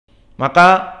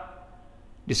Maka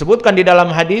disebutkan di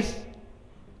dalam hadis,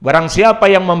 barang siapa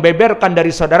yang membeberkan dari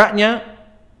saudaranya,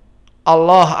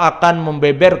 Allah akan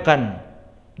membeberkan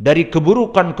dari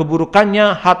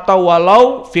keburukan-keburukannya hatta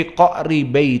walau fi qa'ri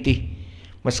baitih.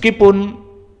 Meskipun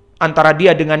antara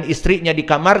dia dengan istrinya di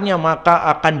kamarnya, maka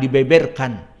akan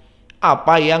dibeberkan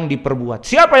apa yang diperbuat.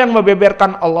 Siapa yang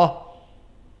membeberkan? Allah.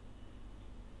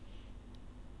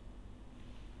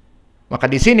 Maka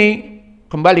di sini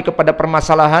kembali kepada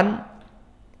permasalahan,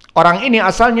 orang ini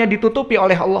asalnya ditutupi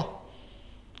oleh Allah.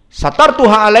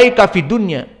 Satartuha alaika fid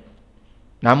dunya.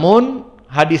 Namun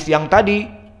hadis yang tadi,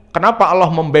 kenapa Allah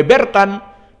membeberkan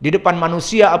di depan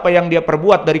manusia apa yang dia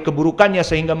perbuat dari keburukannya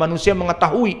sehingga manusia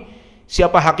mengetahui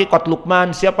siapa hakikat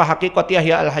Luqman, siapa hakikat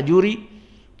Yahya Al-Hajuri?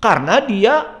 Karena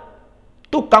dia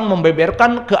tukang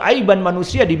membeberkan keaiban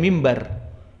manusia di mimbar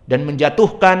dan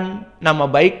menjatuhkan nama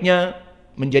baiknya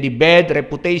menjadi bad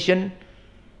reputation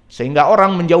sehingga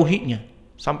orang menjauhinya.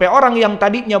 Sampai orang yang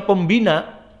tadinya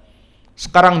pembina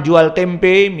sekarang jual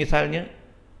tempe misalnya,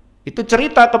 itu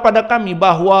cerita kepada kami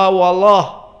bahwa wallah,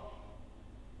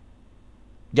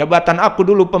 jabatan aku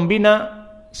dulu pembina,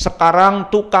 sekarang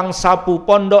tukang sapu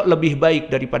pondok lebih baik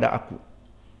daripada aku.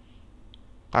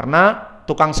 Karena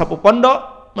tukang sapu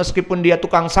pondok, meskipun dia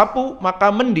tukang sapu, maka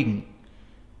mending.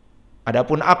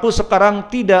 Adapun aku sekarang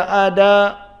tidak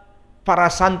ada para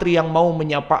santri yang mau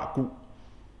menyapaku.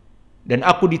 Dan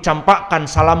aku dicampakkan,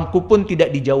 salamku pun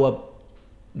tidak dijawab.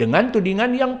 Dengan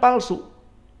tudingan yang palsu.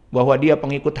 Bahwa dia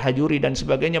pengikut Hajuri dan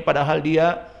sebagainya, padahal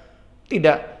dia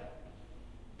tidak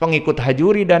pengikut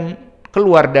Hajuri dan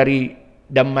keluar dari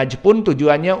Dammaj pun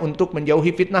tujuannya untuk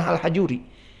menjauhi fitnah Al-Hajuri.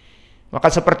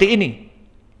 Maka seperti ini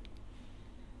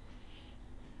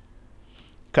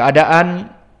keadaan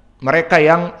mereka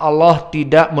yang Allah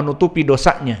tidak menutupi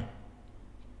dosanya,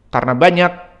 karena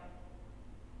banyak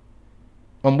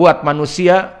membuat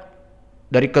manusia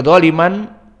dari kedzaliman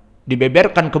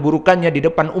dibeberkan keburukannya di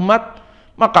depan umat,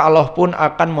 maka Allah pun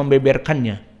akan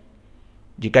membeberkannya.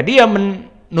 Jika dia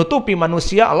menutupi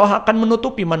manusia, Allah akan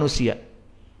menutupi manusia.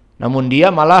 Namun dia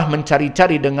malah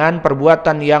mencari-cari dengan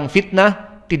perbuatan yang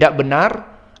fitnah, tidak benar,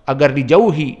 agar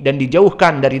dijauhi dan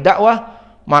dijauhkan dari dakwah,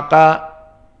 maka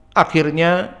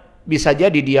akhirnya bisa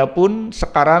jadi dia pun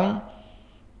sekarang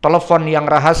telepon yang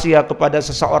rahasia kepada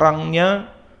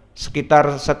seseorangnya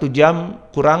sekitar 1 jam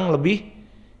kurang lebih,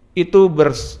 itu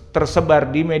tersebar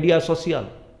di media sosial.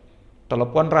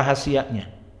 Telepon rahasianya.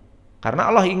 Karena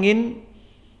Allah ingin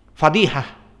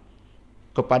fadihah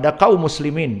kepada kaum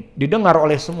muslimin, didengar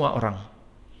oleh semua orang.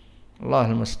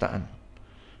 Allahul musta'an.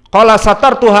 Qala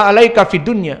satartuha alaika fid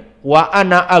dunya wa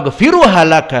ana aghfiruha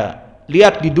laka.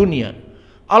 Lihat di dunia,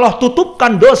 Allah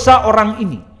tutupkan dosa orang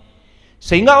ini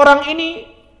sehingga orang ini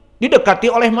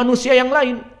didekati oleh manusia yang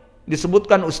lain.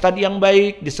 Disebutkan ustadz yang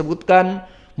baik, disebutkan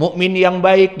mukmin yang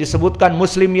baik, disebutkan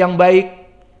muslim yang baik,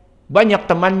 banyak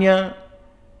temannya,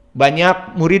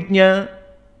 banyak muridnya,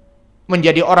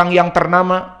 menjadi orang yang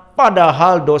ternama,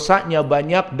 padahal dosanya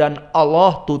banyak dan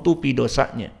Allah tutupi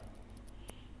dosanya.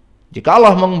 Jika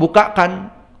Allah membukakan,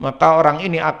 maka orang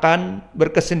ini akan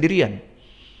berkesendirian.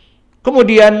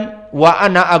 Kemudian wa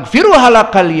ana aghfiruha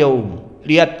lakal yaum.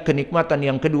 Lihat kenikmatan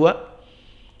yang kedua.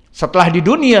 Setelah di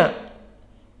dunia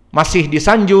masih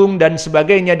disanjung dan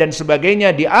sebagainya,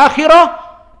 di akhirat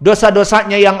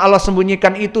dosa-dosanya yang Allah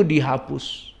sembunyikan itu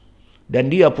dihapus.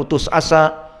 Dan dia putus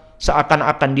asa,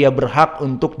 seakan-akan dia berhak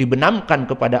untuk dibenamkan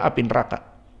kepada api neraka.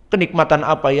 Kenikmatan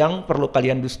apa yang perlu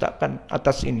kalian dustakan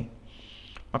atas ini?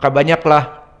 Maka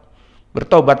banyaklah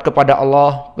bertobat kepada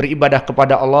Allah, beribadah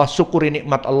kepada Allah, syukuri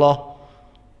nikmat Allah,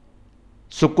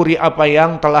 syukuri apa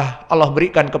yang telah Allah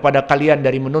berikan kepada kalian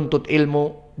dari menuntut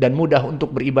ilmu dan mudah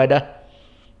untuk beribadah.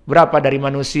 Berapa dari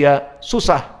manusia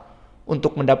susah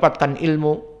untuk mendapatkan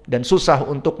ilmu dan susah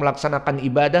untuk melaksanakan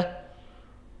ibadah?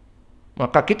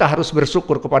 Maka kita harus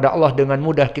bersyukur kepada Allah, dengan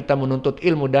mudah kita menuntut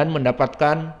ilmu dan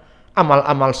mendapatkan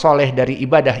amal-amal soleh dari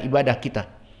ibadah-ibadah kita.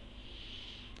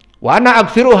 Wa ana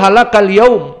aghfiruha lakal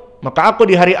yaum. Maka aku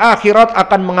di hari akhirat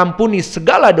akan mengampuni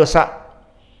segala dosa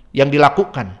yang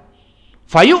dilakukan.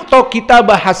 Fayu'to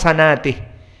kitabah hasanatih.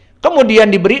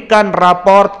 Kemudian diberikan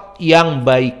raport yang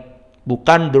baik.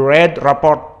 Bukan the red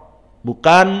report.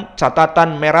 Bukan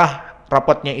catatan merah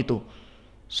raportnya itu.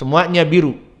 Semuanya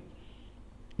biru.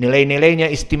 Nilai-nilainya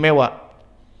istimewa.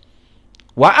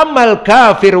 Wa ammal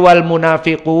kafir wal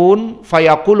munafiqun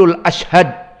fayaqulul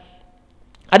ashhad.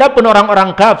 Adapun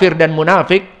orang-orang kafir dan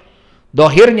munafik,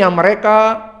 dohirnya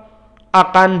mereka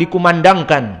akan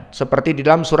dikumandangkan seperti di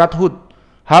dalam surat Hud.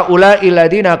 Haula'i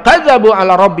ladina kadzabu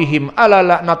ala rabbihim ala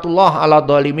laknatullah ala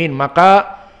dhalimin.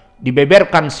 Maka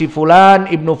dibeberkan si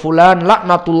fulan ibnu fulan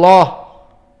laknatullah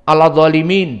ala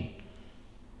dhalimin.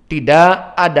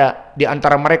 tidak ada di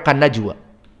antara mereka najwa.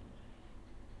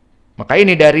 Maka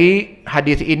ini dari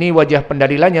hadis ini wajah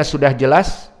pendalilannya sudah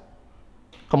jelas.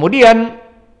 Kemudian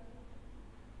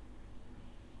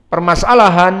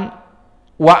permasalahan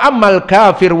wa amal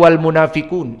kafir wal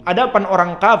munafikun. Adapun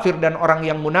orang kafir dan orang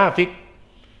yang munafik,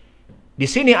 di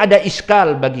sini ada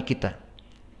iskal bagi kita.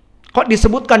 Kok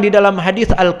disebutkan di dalam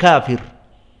hadis al-kafir?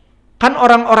 Kan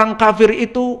orang-orang kafir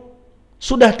itu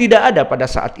sudah tidak ada pada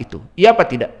saat itu. Iya apa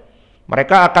tidak?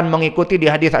 Mereka akan mengikuti di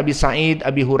hadis Abi Sa'id,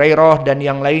 Abi Hurairah dan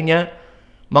yang lainnya,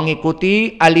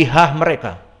 mengikuti alihah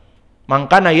mereka.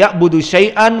 Mangkana ya'budu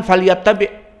syai'an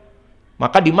falyattabi'.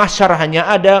 Maka di mahsyar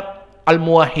hanya ada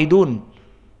al-muwahhidun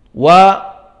wa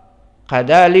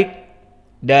kadalik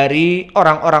dari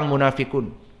orang-orang munafikun.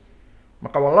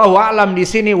 Maka wallahu a'lam di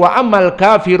sini wa amal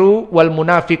kafiru wal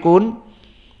munafikun.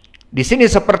 Di sini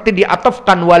seperti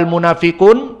diatafkan wal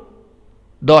munafikun,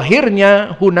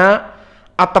 dohirnya huna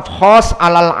ataf khas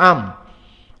alal am.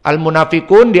 Al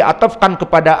munafikun diatafkan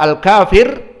kepada al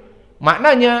kafir,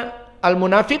 maknanya al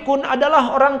munafikun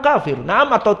adalah orang kafir.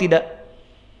 Naam atau tidak?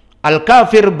 Al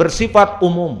kafir bersifat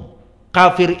umum.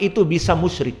 Kafir itu bisa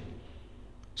musyrik.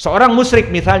 Seorang musyrik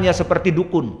misalnya seperti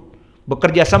dukun,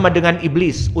 bekerja sama dengan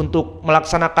iblis untuk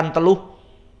melaksanakan teluh,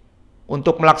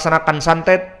 untuk melaksanakan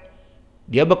santet,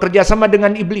 dia bekerja sama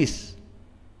dengan iblis.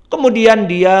 Kemudian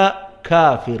dia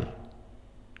kafir.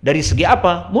 Dari segi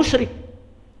apa? Musyrik.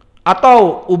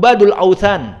 Atau ubadul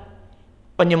authan,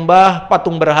 penyembah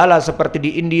patung berhala seperti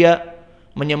di India,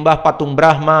 menyembah patung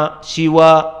Brahma,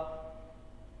 Siwa,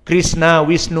 Krishna,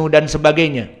 Wisnu dan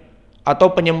sebagainya.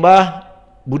 Atau penyembah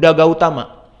Buddha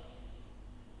Gautama.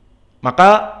 Maka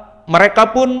mereka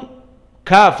pun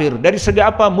kafir. Dari segi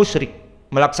apa? Musyrik.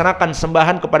 Melaksanakan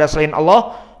sembahan kepada selain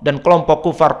Allah dan kelompok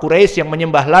kufar Quraisy yang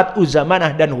menyembah Lat, Uzza,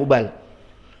 Manah dan Hubal.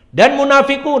 Dan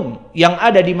munafikun yang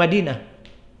ada di Madinah,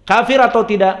 kafir atau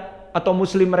tidak? Atau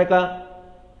muslim mereka?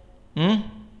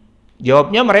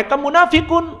 Jawabnya mereka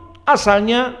munafikun,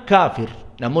 asalnya kafir,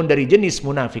 namun dari jenis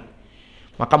munafik.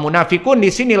 Maka munafikun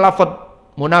di sini lafaz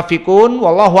munafikun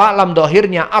wallahu a'lam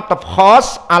dohirnya ataf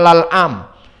khas alal am.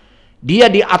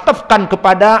 Dia diatafkan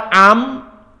kepada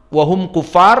am wahum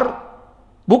kufar,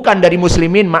 bukan dari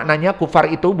muslimin, maknanya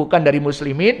kufar itu bukan dari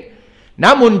muslimin.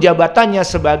 Namun jabatannya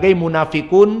sebagai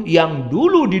munafikun yang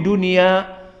dulu di dunia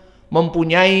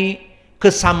mempunyai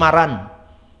kesamaran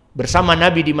bersama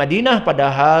Nabi di Madinah,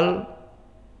 padahal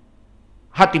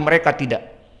hati mereka tidak.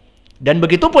 Dan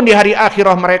begitu pun di hari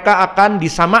akhirah mereka akan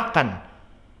disamakan,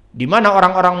 di mana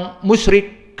orang-orang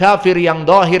musyrik kafir yang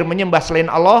dohir menyembah selain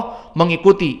Allah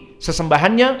mengikuti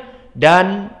sesembahannya,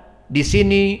 dan di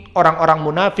sini orang-orang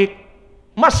munafik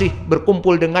masih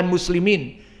berkumpul dengan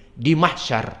muslimin di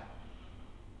mahsyar.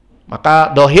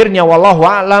 Maka dohirnya wallahu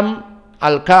a'lam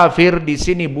al-kafir di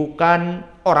sini bukan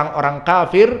orang-orang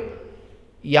kafir,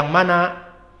 yang mana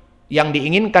yang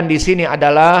diinginkan di sini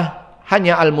adalah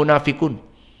hanya al-munafikun.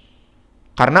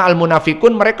 Karena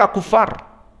al-munafikun mereka kufar,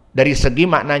 dari segi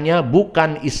maknanya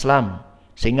bukan Islam.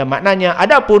 Sehingga maknanya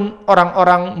adapun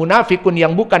orang-orang munafikun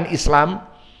yang bukan Islam,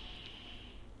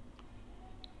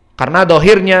 karena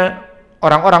dohirnya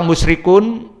orang-orang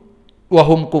musyrikun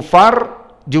wahum kufar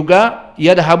juga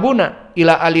yadhabuna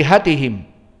ila alihatihim,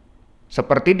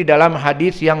 seperti di dalam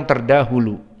hadis yang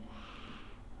terdahulu.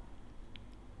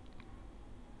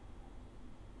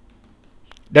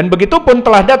 Dan begitu pun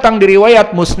telah datang di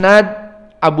riwayat Musnad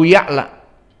Abu Ya'la,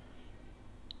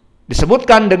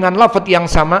 disebutkan dengan lafaz yang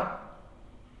sama,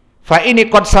 fa ini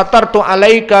qad satartu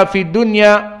alaika fid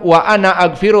dunya wa ana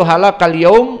aghfiru halakal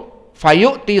yaum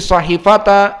fayu'ti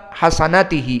sahifata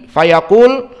hasanatihi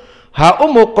fayaqul ha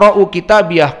umqra'u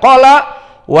kitabiyah qala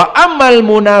wa amal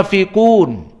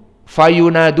munafiqun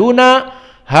fayunaduna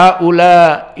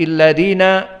haula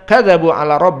illadina kadzabu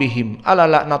ala rabbihim ala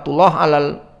laknatullah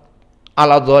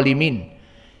ala zalimin.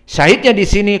 Syahidnya di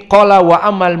sini qala wa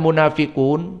amal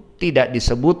munafiqun, tidak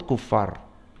disebut kufar.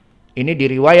 Ini di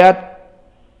riwayat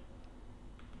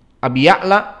Abi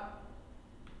Ya'la,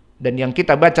 dan yang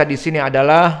kita baca di sini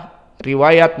adalah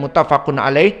riwayat muttafaqun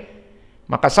alaih.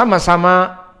 Maka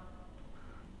sama-sama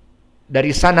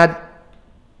dari sanad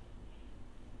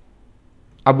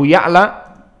Abu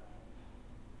Ya'la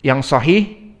yang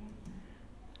sahih,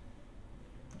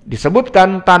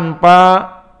 disebutkan tanpa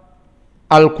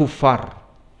al-kuffar.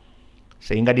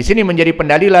 Sehingga di sini menjadi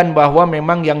pendalilan bahwa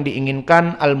memang yang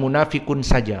diinginkan al-munafikun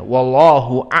saja.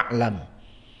 Wallahu a'lam.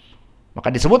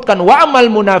 Maka disebutkan wa amal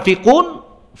munafikun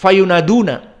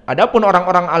fayunaduna. Adapun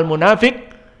orang-orang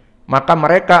al-munafik, maka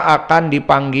mereka akan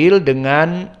dipanggil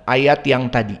dengan ayat yang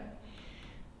tadi.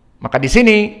 Maka di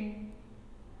sini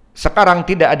sekarang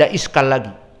tidak ada iskal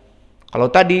lagi. Kalau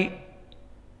tadi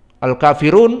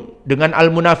al-kafirun dengan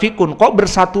al-munafikun kok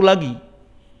bersatu lagi?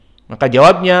 Maka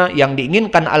jawabnya, yang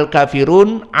diinginkan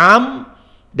al-kafirun am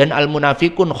dan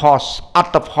al-munafikun khos.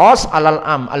 Ataf khos alal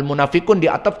am. Al-munafikun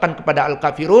diatafkan kepada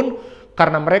al-kafirun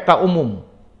karena mereka umum.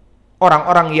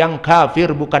 Orang-orang yang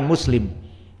kafir bukan muslim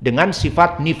dengan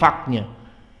sifat nifaknya.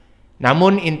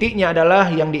 Namun intinya adalah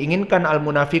yang diinginkan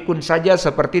al-munafikun saja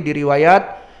seperti di riwayat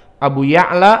Abu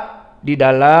Ya'la di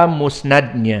dalam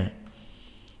musnadnya.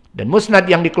 Dan musnad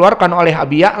yang dikeluarkan oleh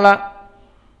Abu Ya'la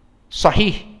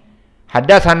sahih.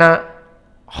 Hadatsana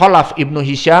Khalaf ibnu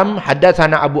Hisham,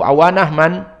 hadatsana Abu Awanah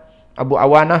Abu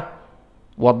Awanah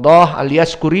Waddah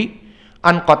al-Yaskuri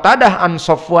an Qatadah an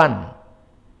Safwan,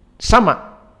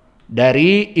 sama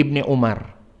dari Ibni Umar.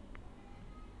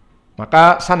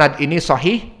 Maka sanad ini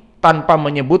sahih tanpa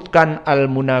menyebutkan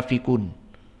al-munafikun.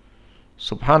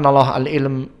 Subhanallah,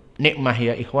 al-ilm nikmah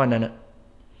ya ikhwanana.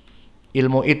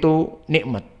 Ilmu itu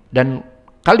nikmat, dan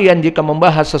kalian jika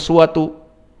membahas sesuatu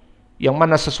yang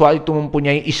mana sesuatu itu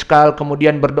mempunyai iskal,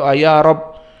 kemudian berdoa, ya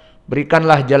Rabb,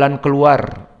 berikanlah jalan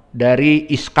keluar dari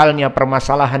iskalnya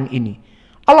permasalahan ini.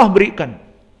 Allah berikan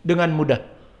dengan mudah.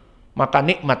 Maka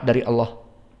nikmat dari Allah.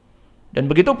 Dan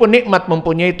begitu pun nikmat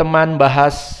mempunyai teman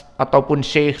bahas ataupun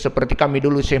syekh seperti kami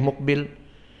dulu, Syekh Muqbil.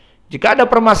 Jika ada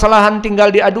permasalahan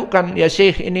tinggal diadukan, ya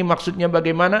syekh ini maksudnya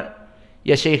bagaimana?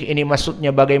 Ya syekh ini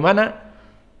maksudnya bagaimana?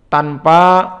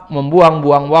 Tanpa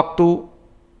membuang-buang waktu,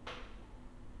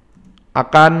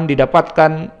 akan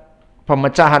didapatkan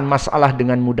pemecahan masalah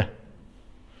dengan mudah.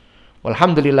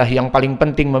 Alhamdulillah, yang paling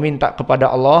penting meminta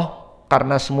kepada Allah,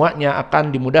 karena semuanya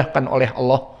akan dimudahkan oleh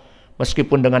Allah,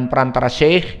 meskipun dengan perantara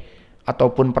syekh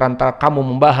ataupun perantara kamu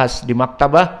membahas di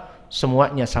maktabah,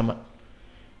 semuanya sama.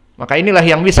 Maka inilah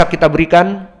yang bisa kita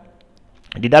berikan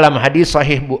di dalam hadis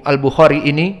sahih Al-Bukhari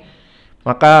ini.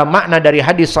 Maka makna dari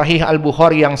hadis sahih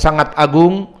Al-Bukhari yang sangat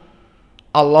agung,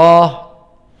 Allah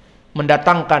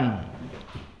mendatangkan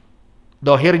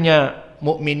dohirnya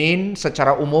mukminin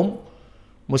secara umum,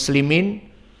 muslimin,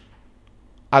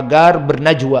 agar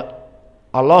bernajwa.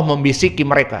 Allah membisiki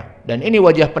mereka. Dan ini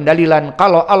wajah pendalilan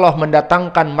kalau Allah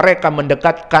mendatangkan mereka,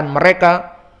 mendekatkan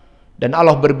mereka, dan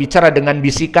Allah berbicara dengan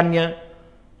bisikannya,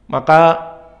 maka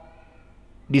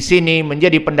di sini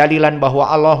menjadi pendalilan bahwa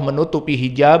Allah menutupi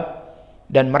hijab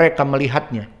dan mereka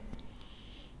melihatnya.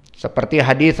 Seperti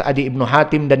hadis Adi Ibnu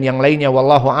Hatim dan yang lainnya,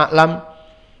 wallahu a'lam.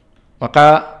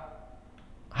 Maka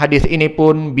hadis ini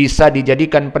pun bisa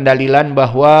dijadikan pendalilan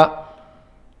bahwa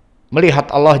melihat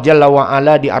Allah Jalla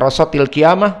wa'ala di arasatil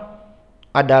qiyamah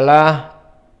adalah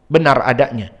benar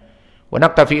adanya. Wa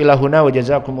naktafi ila huna wa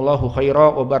jazakumullahu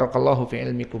khaira wa barakallahu fi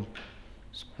ilmikum.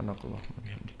 Subhanakallah wa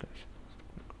bihamdika.